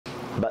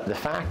But the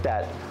fact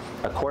that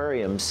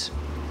aquariums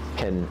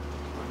can,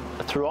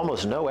 through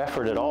almost no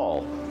effort at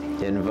all,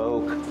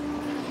 invoke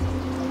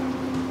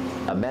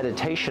a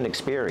meditation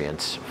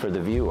experience for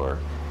the viewer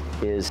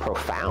is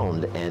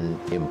profound and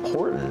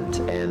important,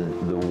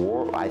 and the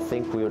world, I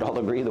think we would all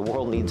agree, the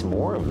world needs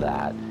more of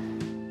that.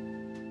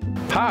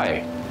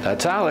 Hi,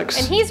 that's Alex.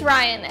 And he's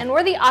Ryan, and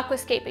we're the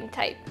Aquascaping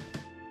Type.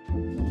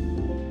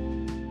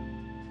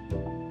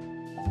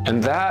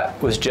 And that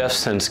was Jeff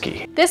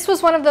Senske. This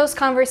was one of those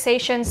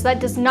conversations that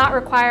does not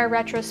require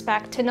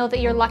retrospect to know that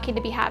you're lucky to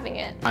be having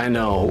it. I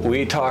know,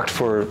 we talked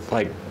for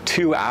like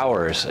 2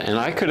 hours, and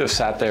I could have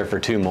sat there for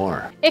 2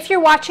 more. If you're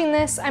watching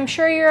this, I'm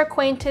sure you're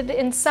acquainted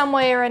in some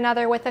way or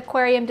another with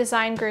Aquarium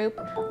Design Group,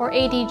 or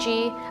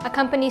ADG, a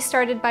company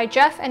started by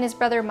Jeff and his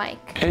brother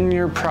Mike. And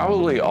you're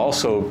probably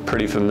also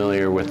pretty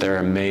familiar with their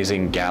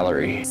amazing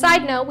gallery.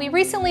 Side note, we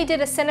recently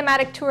did a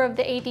cinematic tour of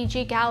the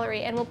ADG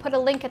gallery, and we'll put a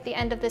link at the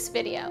end of this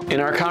video. In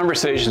our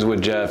conversations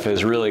with Jeff,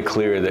 it's really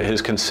clear that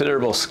his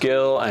considerable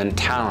skill and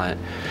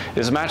talent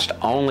is matched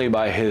only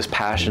by his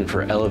passion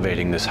for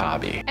elevating this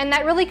hobby. And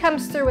that really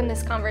comes through in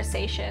this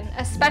conversation,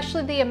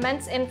 especially the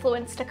immense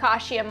influence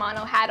Takashi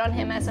Amano had on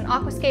him as an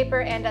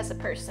aquascaper and as a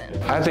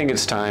person. I think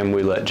it's time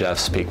we let Jeff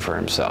speak for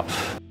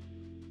himself.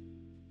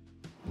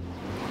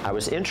 I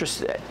was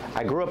interested,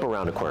 I grew up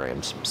around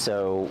aquariums,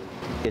 so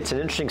it's an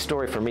interesting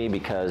story for me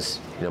because,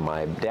 you know,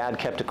 my dad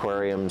kept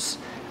aquariums.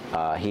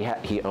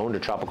 He owned a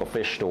tropical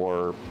fish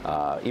store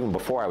even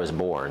before I was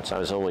born, so I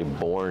was only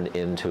born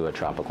into a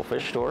tropical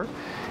fish store.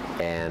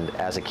 And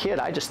as a kid,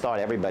 I just thought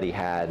everybody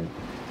had,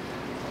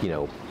 you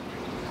know,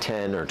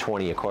 10 or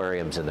 20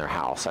 aquariums in their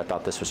house. I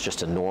thought this was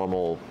just a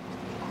normal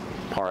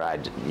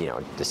part. You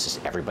know, this is,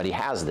 everybody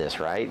has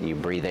this, right? You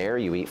breathe air,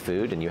 you eat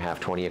food, and you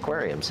have 20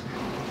 aquariums.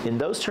 In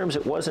those terms,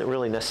 it wasn't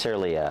really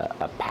necessarily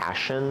a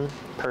passion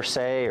per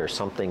se, or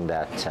something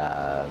that,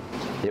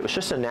 it was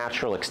just a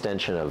natural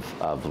extension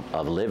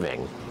of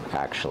living,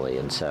 actually.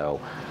 And so,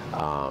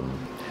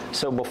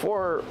 so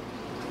before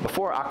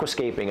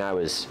aquascaping, I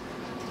was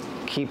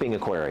keeping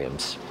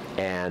aquariums,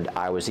 and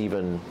I was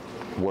even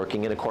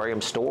working in aquarium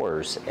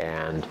stores,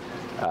 and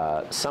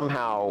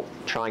somehow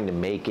trying to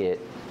make it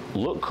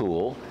look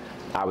cool.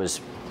 I was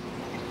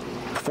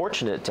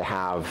fortunate to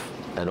have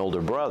an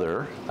older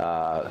brother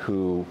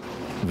who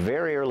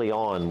very early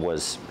on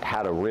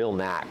had a real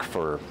knack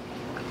for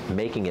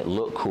making it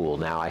look cool.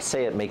 Now I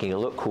say it making it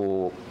look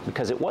cool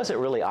because it wasn't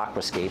really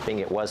aquascaping,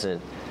 it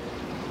wasn't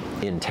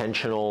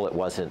intentional, it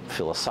wasn't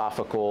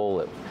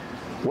philosophical, it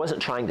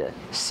wasn't trying to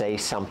say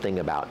something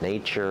about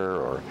nature,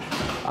 or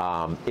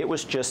it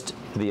was just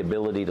the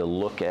ability to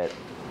look at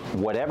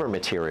whatever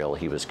material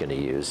he was going to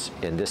use,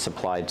 and this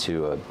applied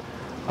to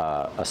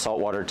a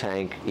saltwater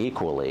tank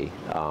equally.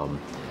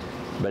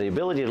 But the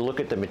ability to look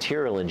at the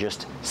material and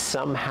just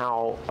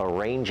somehow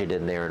arrange it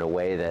in there in a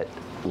way that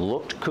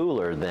looked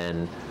cooler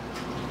than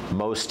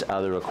most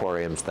other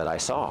aquariums that I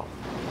saw.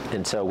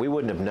 And so we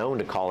wouldn't have known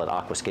to call it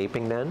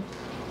aquascaping then,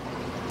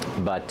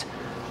 but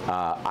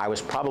I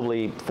was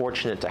probably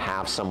fortunate to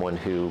have someone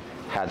who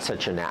had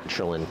such a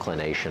natural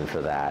inclination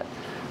for that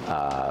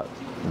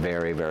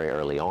very, very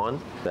early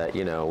on, that,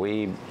 you know,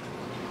 we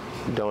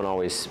don't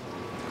always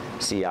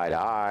see eye to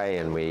eye,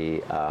 and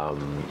we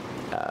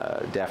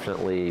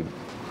definitely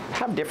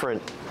have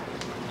different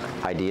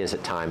ideas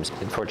at times.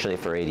 Unfortunately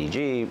for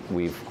ADG,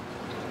 we've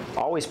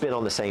always been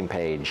on the same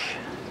page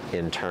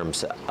in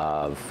terms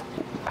of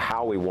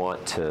how we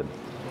want to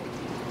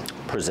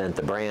present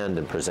the brand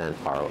and present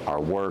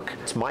our work.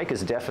 Mike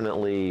is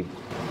definitely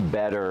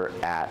better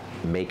at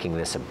making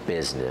this a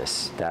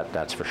business,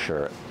 that's for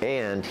sure.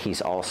 And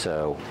he's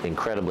also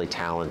incredibly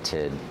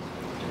talented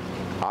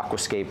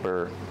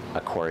aquascaper,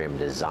 aquarium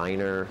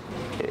designer.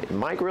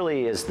 Mike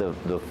really is the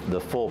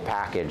full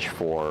package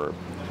for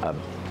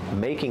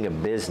making a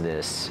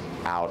business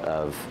out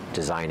of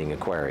designing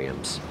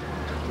aquariums.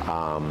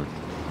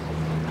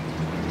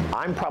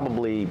 I'm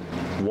probably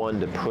one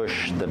to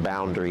push the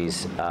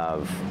boundaries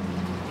of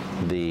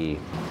the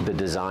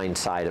design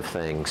side of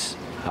things,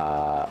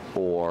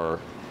 or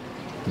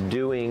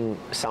doing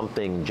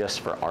something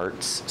just for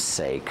art's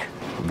sake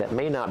that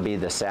may not be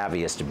the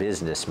savviest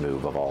business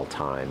move of all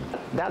time.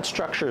 That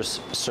structure's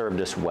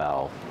served us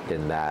well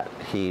in that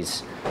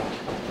he's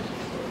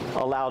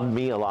allowed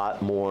me a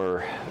lot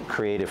more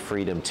creative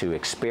freedom to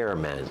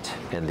experiment,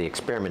 and the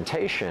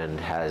experimentation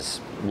has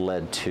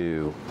led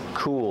to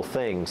cool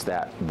things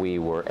that we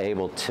were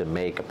able to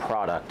make a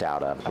product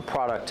out of, a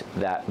product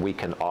that we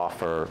can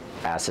offer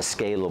as a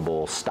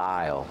scalable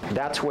style.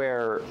 That's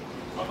where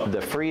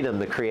the freedom,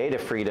 the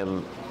creative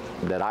freedom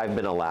that I've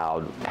been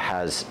allowed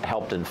has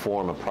helped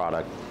inform a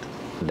product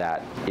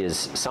that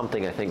is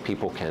something I think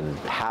people can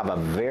have a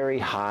very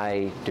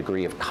high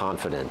degree of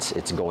confidence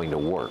it's going to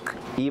work.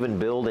 Even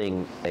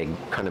building a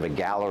kind of a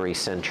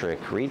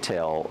gallery-centric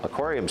retail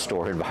aquarium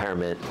store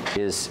environment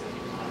is,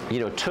 you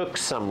know, took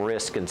some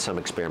risk and some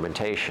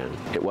experimentation.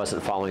 It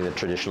wasn't following the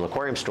traditional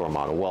aquarium store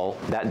model. Well,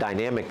 that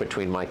dynamic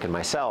between Mike and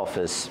myself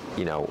is,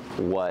 you know,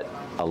 what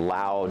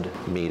allowed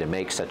me to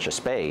make such a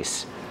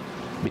space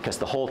because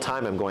the whole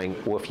time I'm going,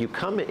 well,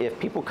 if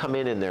people come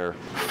in and their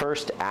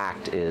first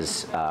act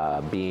is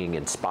being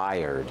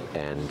inspired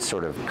and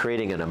sort of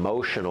creating an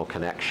emotional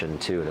connection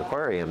to an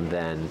aquarium,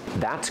 then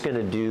that's going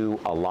to do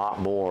a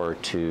lot more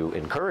to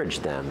encourage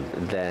them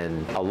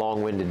than a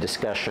long-winded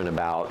discussion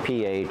about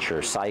pH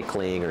or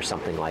cycling or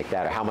something like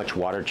that, or how much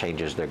water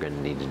changes they're going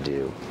to need to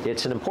do.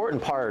 It's an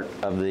important part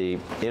of the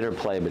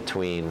interplay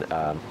between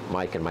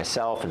Mike and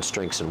myself, and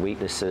strengths and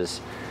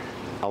weaknesses.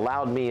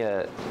 Allowed me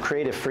a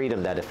creative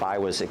freedom that if I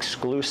was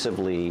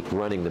exclusively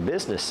running the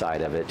business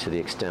side of it to the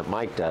extent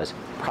Mike does,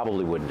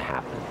 probably wouldn't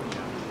happen.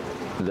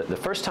 The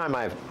first time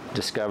I've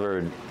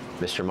discovered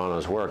Mr.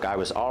 Amano's work, I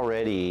was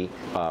already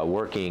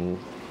working,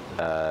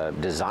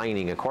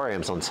 designing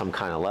aquariums on some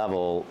kind of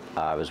level.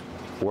 I was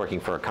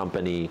working for a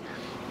company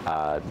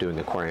doing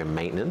aquarium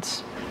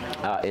maintenance.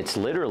 It's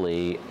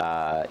literally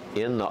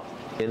in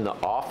the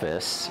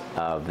office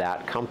of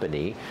that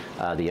company,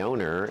 the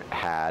owner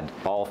had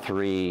all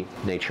 3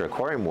 Nature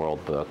Aquarium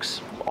World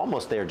books,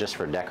 almost there just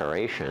for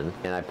decoration.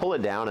 And I pull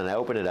it down and I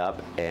open it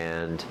up,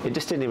 and it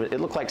just didn't even,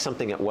 it looked like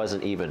something that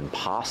wasn't even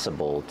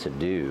possible to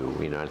do.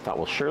 You know, I thought,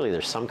 well, surely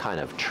there's some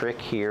kind of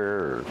trick here,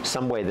 or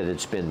some way that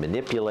it's been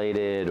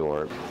manipulated,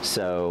 or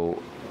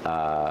so.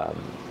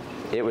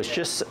 It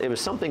was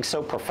something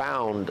so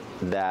profound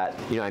that,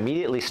 you know, I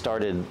immediately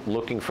started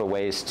looking for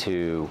ways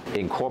to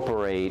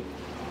incorporate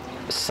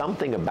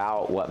something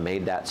about what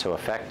made that so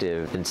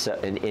effective,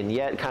 and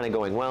yet kind of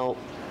going, well,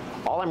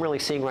 all I'm really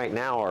seeing right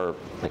now are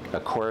like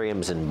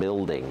aquariums and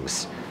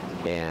buildings.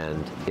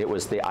 And it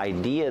was the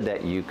idea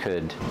that you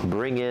could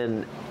bring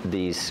in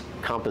these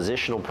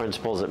compositional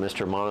principles that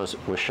Mr.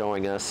 Amano was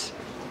showing us,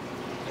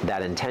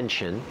 that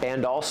intention,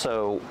 and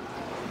also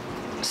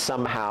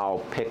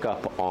somehow pick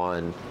up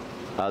on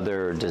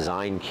other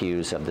design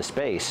cues of the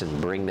space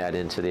and bring that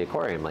into the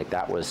aquarium. Like,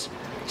 that was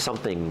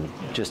something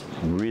just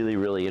really,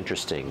 really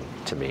interesting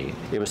to me.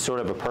 It was sort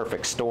of a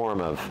perfect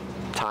storm of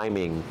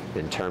timing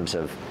in terms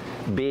of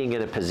being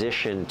in a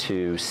position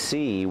to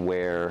see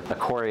where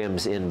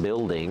aquariums in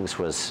buildings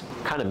was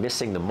kind of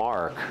missing the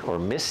mark, or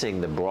missing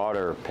the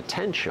broader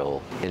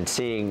potential, and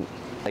seeing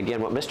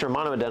again what Mr.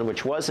 Amano had done,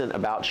 which wasn't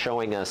about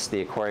showing us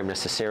the aquarium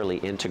necessarily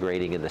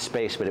integrating in the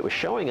space, but it was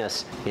showing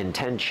us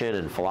intention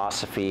and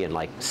philosophy and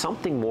like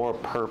something more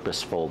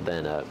purposeful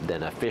than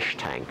a fish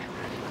tank.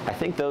 I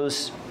think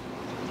those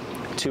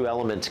 2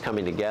 elements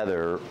coming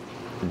together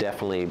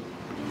definitely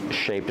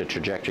shaped a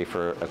trajectory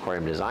for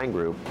Aquarium Design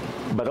Group.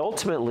 But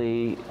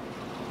ultimately,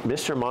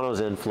 Mr. Amano's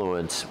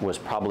influence was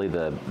probably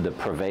the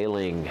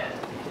prevailing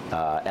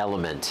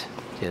element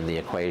in the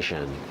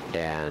equation.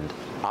 And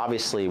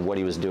obviously what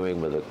he was doing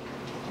with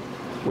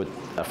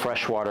a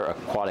freshwater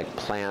aquatic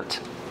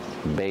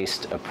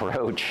plant-based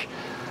approach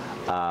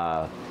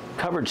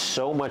covered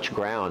so much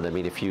ground. I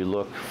mean, if you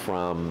look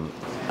from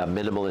a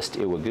minimalist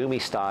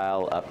Iwagumi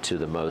style up to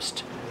the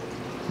most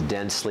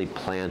densely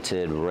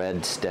planted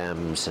red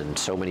stems and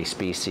so many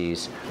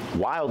species,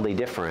 wildly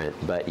different,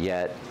 but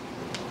yet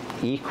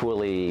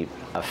equally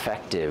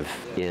effective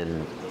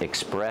in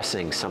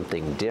expressing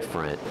something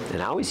different.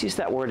 And I always use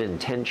that word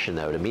intention,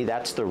 though. To me,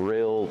 that's the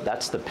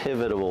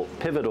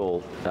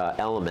pivotal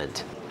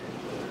element.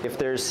 If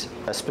there's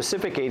a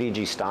specific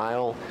ADG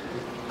style,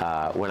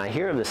 when I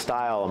hear of the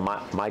style,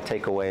 my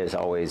takeaway is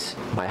always,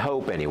 my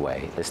hope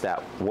anyway, is that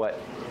what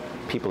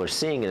people are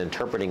seeing and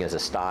interpreting as a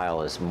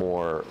style is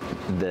more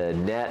the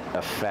net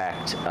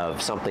effect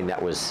of something that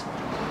was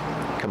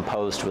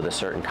composed with a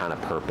certain kind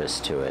of purpose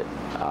to it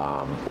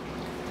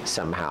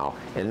somehow.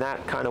 And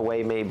that kind of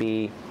way may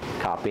be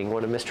copying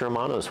one of Mr.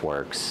 Amano's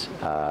works.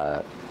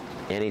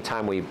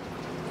 Anytime we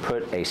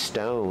put a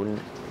stone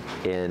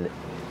in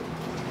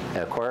an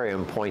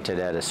aquarium pointed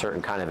at a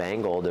certain kind of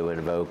angle to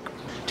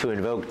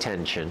invoke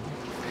tension,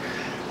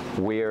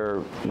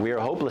 we're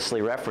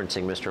hopelessly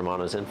referencing Mr.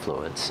 Amano's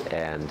influence.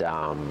 And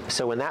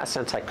so in that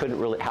sense, I couldn't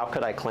really, how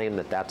could I claim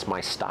that that's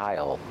my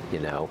style, you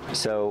know?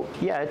 So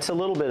yeah, it's a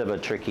little bit of a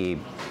tricky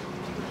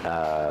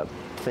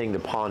thing to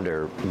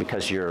ponder,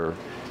 because you're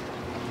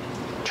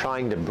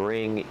trying to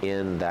bring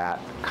in that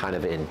kind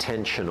of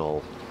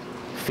intentional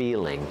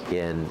feeling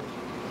in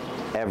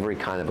every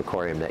kind of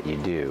aquarium that you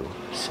do.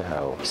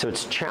 So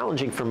it's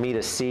challenging for me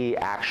to see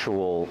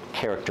actual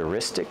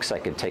characteristics I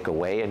could take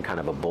away in kind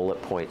of a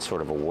bullet point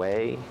sort of a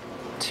way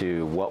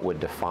to what would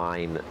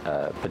define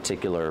a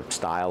particular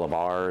style of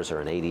ours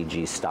or an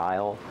ADG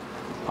style.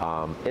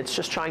 It's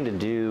just trying to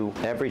do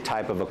every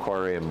type of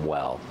aquarium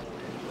well.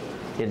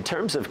 In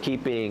terms of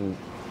keeping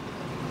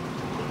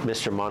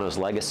Mr. Amano's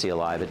legacy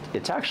alive,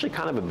 it's actually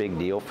kind of a big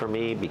deal for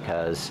me,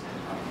 because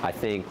I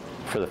think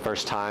for the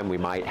first time we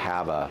might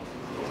have a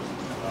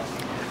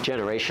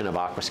generation of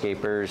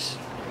aquascapers,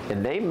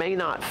 and they may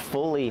not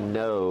fully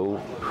know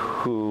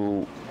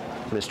who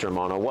Mr.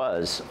 Amano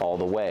was all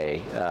the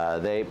way.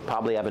 They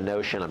probably have a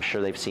notion, I'm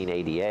sure they've seen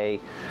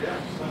ADA.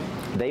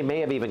 They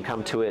may have even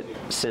come to it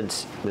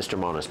since Mr.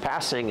 Amano's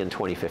passing in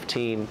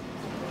 2015,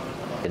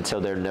 and so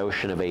their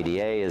notion of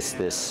ADA is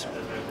this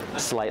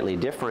slightly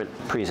different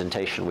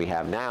presentation we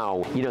have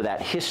now. You know,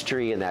 that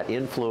history and that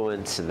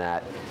influence and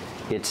that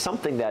it's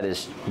something that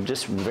is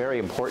just very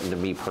important to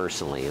me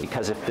personally,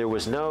 because if there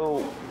was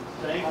no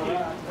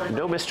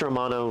Mr.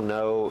 Amano,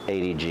 no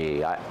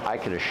ADG, I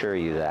can assure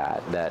you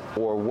that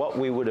or what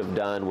we would have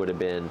done would have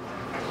been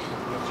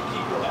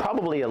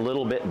probably a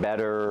little bit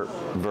better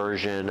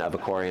version of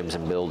aquariums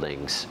and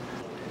buildings.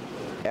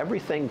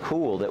 Everything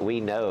cool that we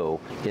know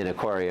in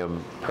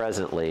aquarium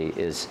presently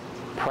is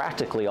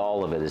practically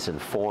all of it is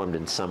informed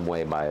in some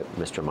way by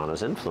Mr.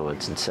 Amano's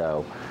influence, and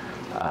so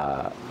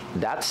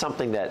that's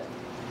something that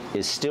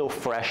is still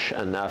fresh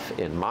enough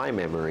in my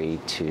memory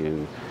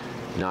to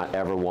not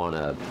ever want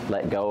to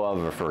let go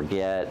of or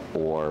forget,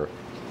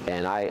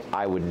 and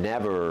I would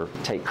never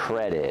take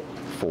credit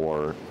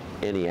for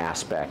any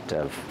aspect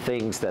of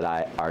things that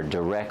are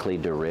directly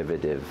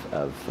derivative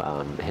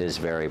of his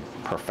very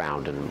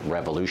profound and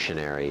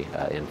revolutionary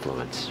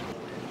influence.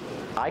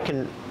 I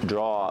can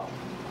draw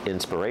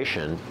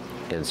inspiration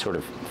and sort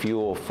of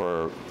fuel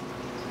for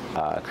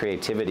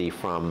creativity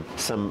from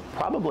some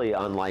probably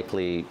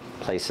unlikely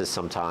places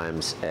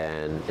sometimes,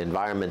 and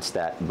environments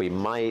that we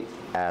might,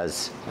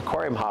 as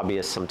aquarium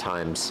hobbyists,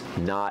 sometimes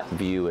not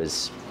view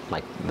as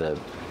like the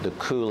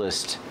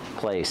coolest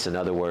place. In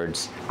other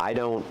words, I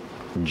don't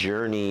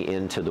journey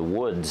into the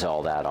woods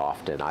all that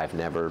often. I've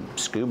never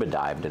scuba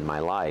dived in my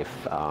life.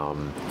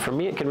 For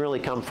me, it can really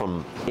come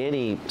from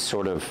any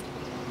sort of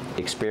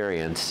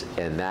experience,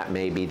 and that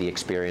may be the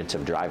experience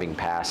of driving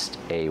past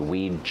a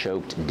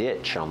weed-choked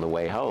ditch on the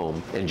way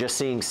home and just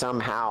seeing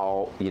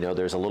somehow,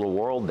 there's a little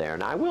world there.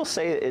 And I will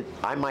say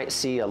I might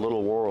see a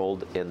little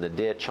world in the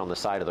ditch on the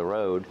side of the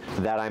road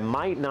that I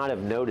might not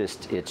have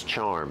noticed its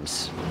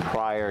charms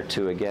prior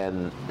to,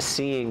 again,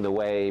 seeing the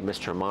way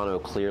Mr.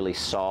 Amano clearly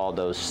saw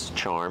those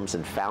charms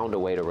and found a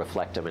way to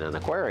reflect them in an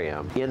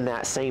aquarium. In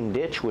that same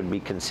ditch would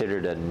be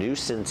considered a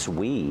nuisance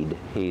weed.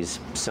 He's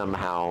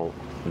somehow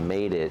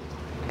made it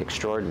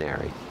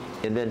extraordinary.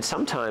 And then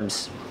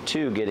sometimes,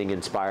 too, getting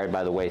inspired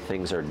by the way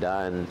things are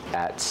done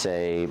at,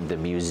 say, the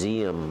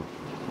museum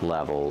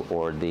level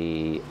or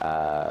the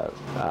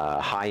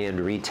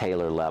high-end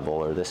retailer level,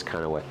 or this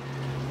kind of way.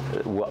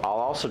 I'll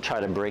also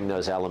try to bring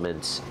those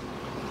elements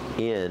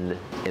in,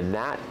 and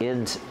that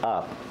ends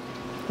up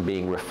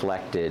being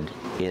reflected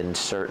in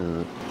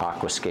certain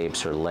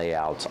aquascapes or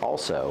layouts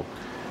also.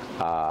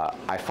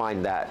 I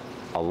find that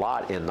a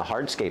lot in the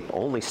hardscape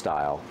only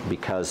style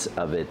because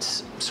of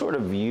its sort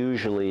of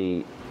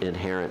usually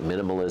inherent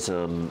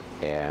minimalism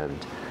and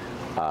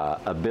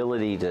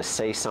ability to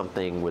say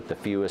something with the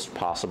fewest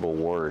possible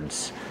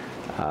words.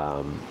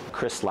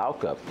 Chris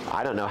Laukhaup,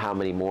 I don't know how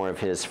many more of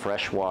his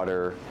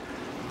freshwater,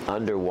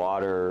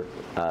 underwater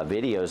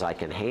videos I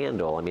can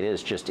handle. I mean, it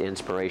is just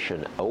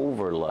inspiration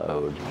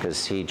overload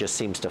because he just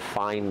seems to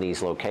find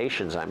these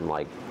locations. I'm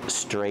like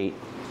straight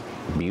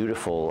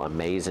beautiful,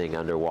 amazing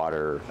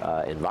underwater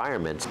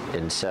environments.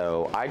 And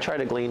so I try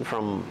to glean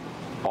from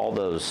all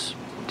those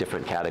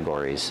different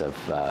categories of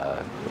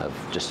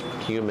just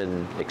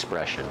human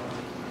expression.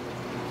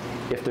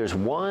 If there's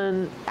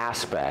one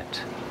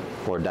aspect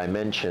or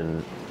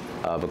dimension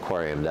of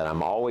aquarium that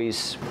I'm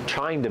always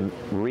trying to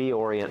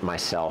reorient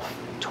myself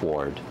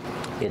toward,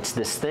 it's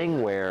this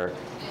thing where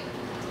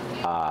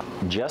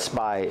just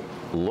by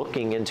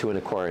looking into an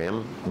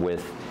aquarium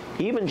with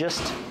even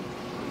just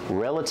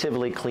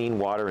relatively clean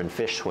water and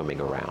fish swimming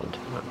around.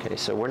 Okay,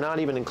 so we're not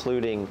even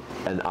including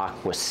an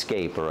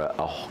aquascape or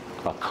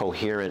a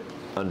coherent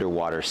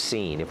underwater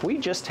scene. If we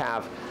just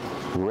have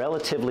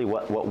relatively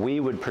what we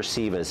would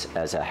perceive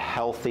as a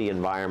healthy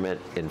environment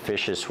and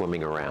fishes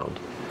swimming around,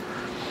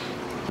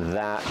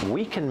 that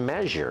we can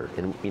measure,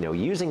 and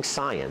using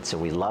science,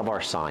 and we love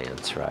our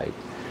science, right?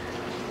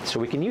 So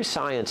we can use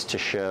science to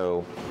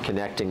show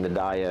connecting the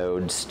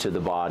diodes to the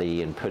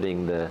body and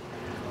putting the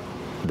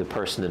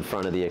person in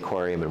front of the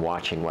aquarium and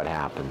watching what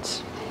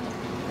happens.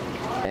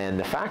 And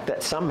the fact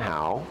that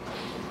somehow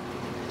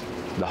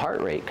the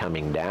heart rate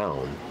coming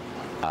down,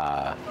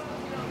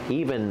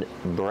 even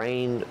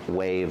brain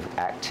wave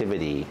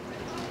activity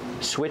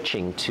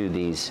switching to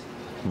these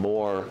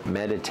more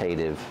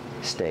meditative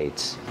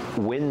states,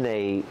 when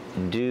they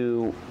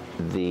do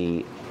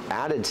the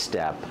added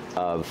step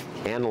of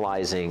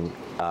analyzing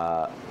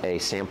a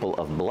sample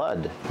of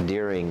blood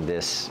during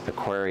this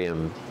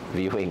aquarium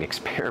viewing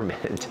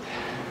experiment,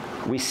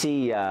 we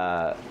see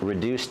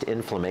reduced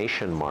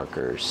inflammation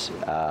markers,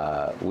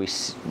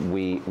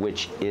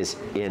 which is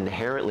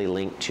inherently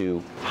linked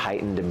to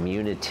heightened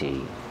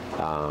immunity.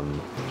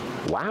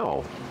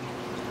 Wow,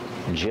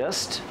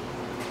 just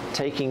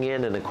taking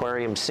in an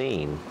aquarium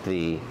scene,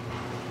 the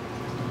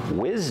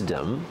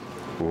wisdom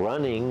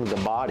running the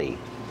body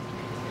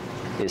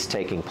is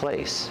taking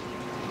place.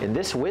 And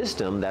this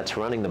wisdom that's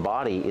running the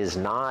body is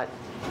not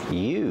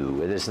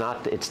you. It's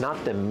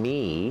not the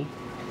me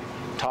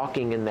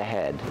talking in the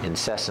head,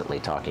 incessantly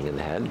talking in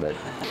the head, but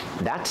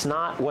that's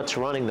not what's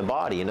running the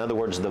body. In other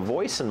words, the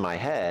voice in my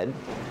head,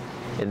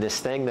 in this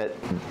thing that,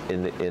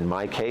 in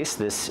my case,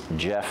 this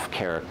Jeff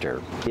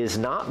character, is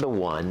not the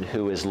one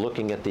who is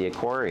looking at the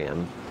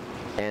aquarium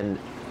and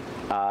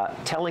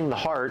telling the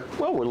heart,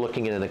 well, we're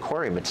looking at an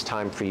aquarium, it's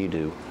time for you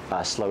to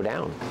slow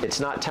down. It's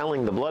not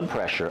telling the blood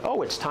pressure,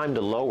 oh, it's time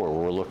to lower,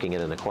 we're looking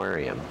at an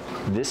aquarium.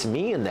 This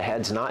me in the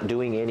head's not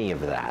doing any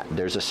of that.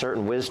 There's a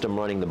certain wisdom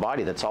running the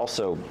body that's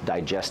also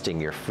digesting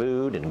your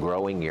food and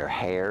growing your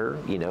hair.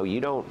 You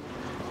know,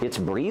 it's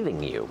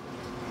breathing you.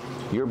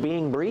 You're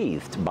being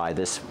breathed by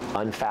this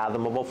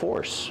unfathomable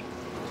force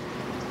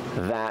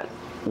that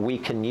we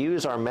can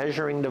use our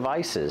measuring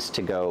devices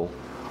to go,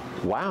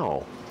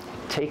 wow,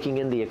 taking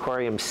in the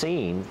aquarium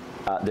scene,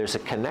 there's a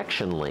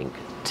connection link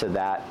to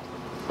that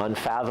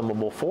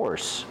unfathomable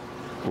force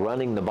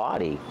running the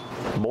body.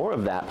 More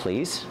of that,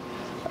 please.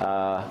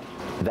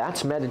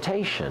 That's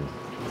meditation.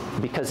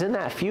 Because in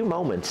that few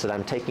moments that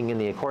I'm taking in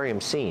the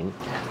aquarium scene,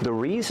 the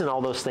reason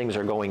all those things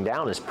are going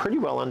down is pretty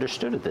well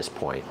understood at this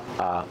point.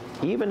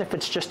 Even if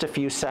it's just a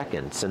few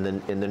seconds, and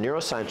then the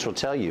neuroscience will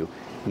tell you,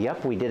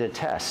 yep, we did a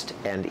test,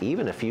 and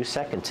even a few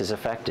seconds is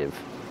effective.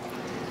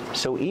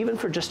 So even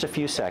for just a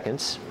few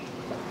seconds,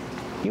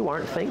 you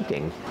aren't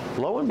thinking.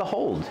 Lo and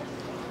behold,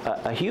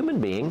 a human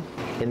being,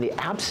 in the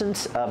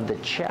absence of the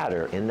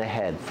chatter in the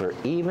head for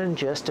even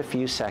just a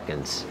few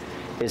seconds,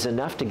 is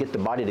enough to get the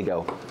body to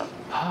go,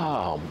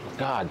 oh,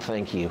 God,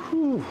 thank you.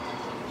 Whew.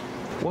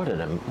 What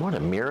a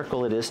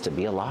miracle it is to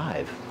be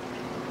alive.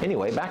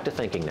 Anyway, back to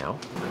thinking now.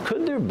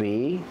 Could there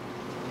be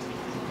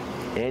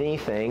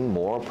anything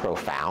more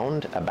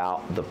profound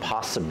about the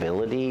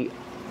possibility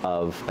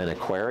of an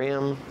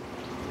aquarium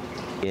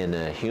in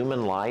a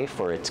human life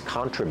or its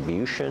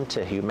contribution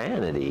to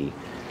humanity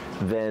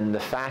than the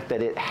fact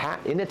that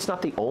and it's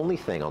not the only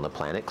thing on the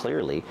planet,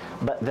 clearly,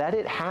 but that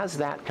it has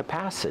that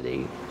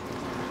capacity?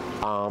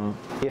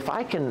 If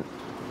I can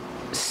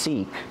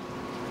seek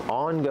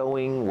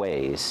ongoing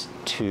ways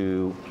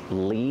to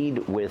lead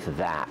with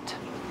that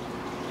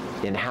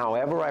in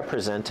however I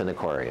present an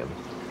aquarium,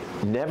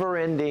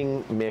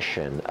 never-ending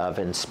mission of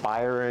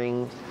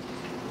inspiring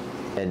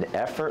an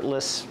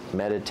effortless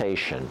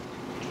meditation,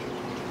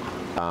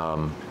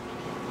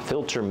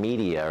 filter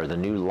media or the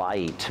new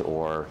light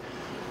or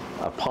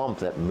a pump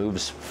that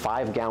moves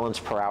 5 gallons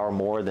per hour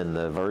more than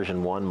the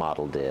version 1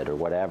 model did or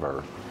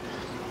whatever,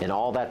 and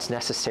all that's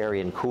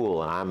necessary and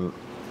cool, and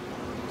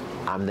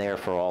I'm there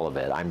for all of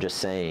it. I'm just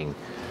saying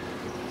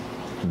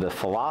the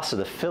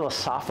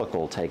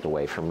philosophical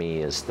takeaway for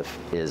me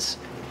is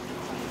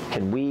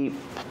can we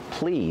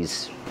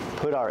please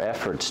put our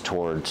efforts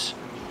towards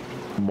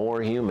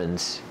more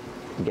humans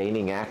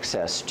gaining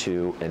access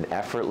to an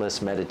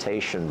effortless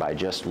meditation by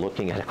just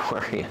looking at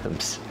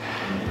aquariums?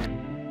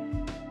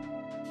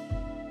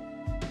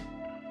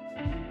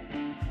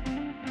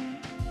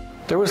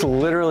 There was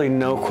literally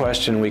no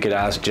question we could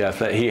ask Jeff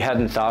that he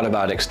hadn't thought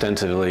about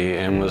extensively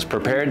and was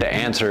prepared to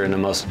answer in the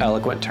most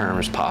eloquent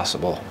terms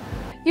possible.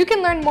 You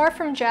can learn more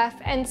from Jeff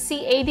and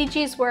see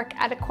ADG's work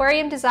at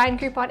Aquarium Design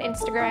Group on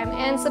Instagram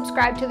and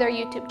subscribe to their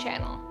YouTube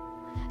channel.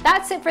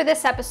 That's it for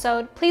this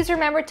episode. Please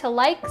remember to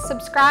like,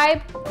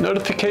 subscribe,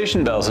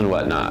 notification bells and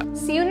whatnot.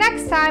 See you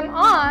next time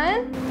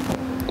on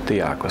The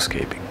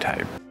Aquascaping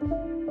Type.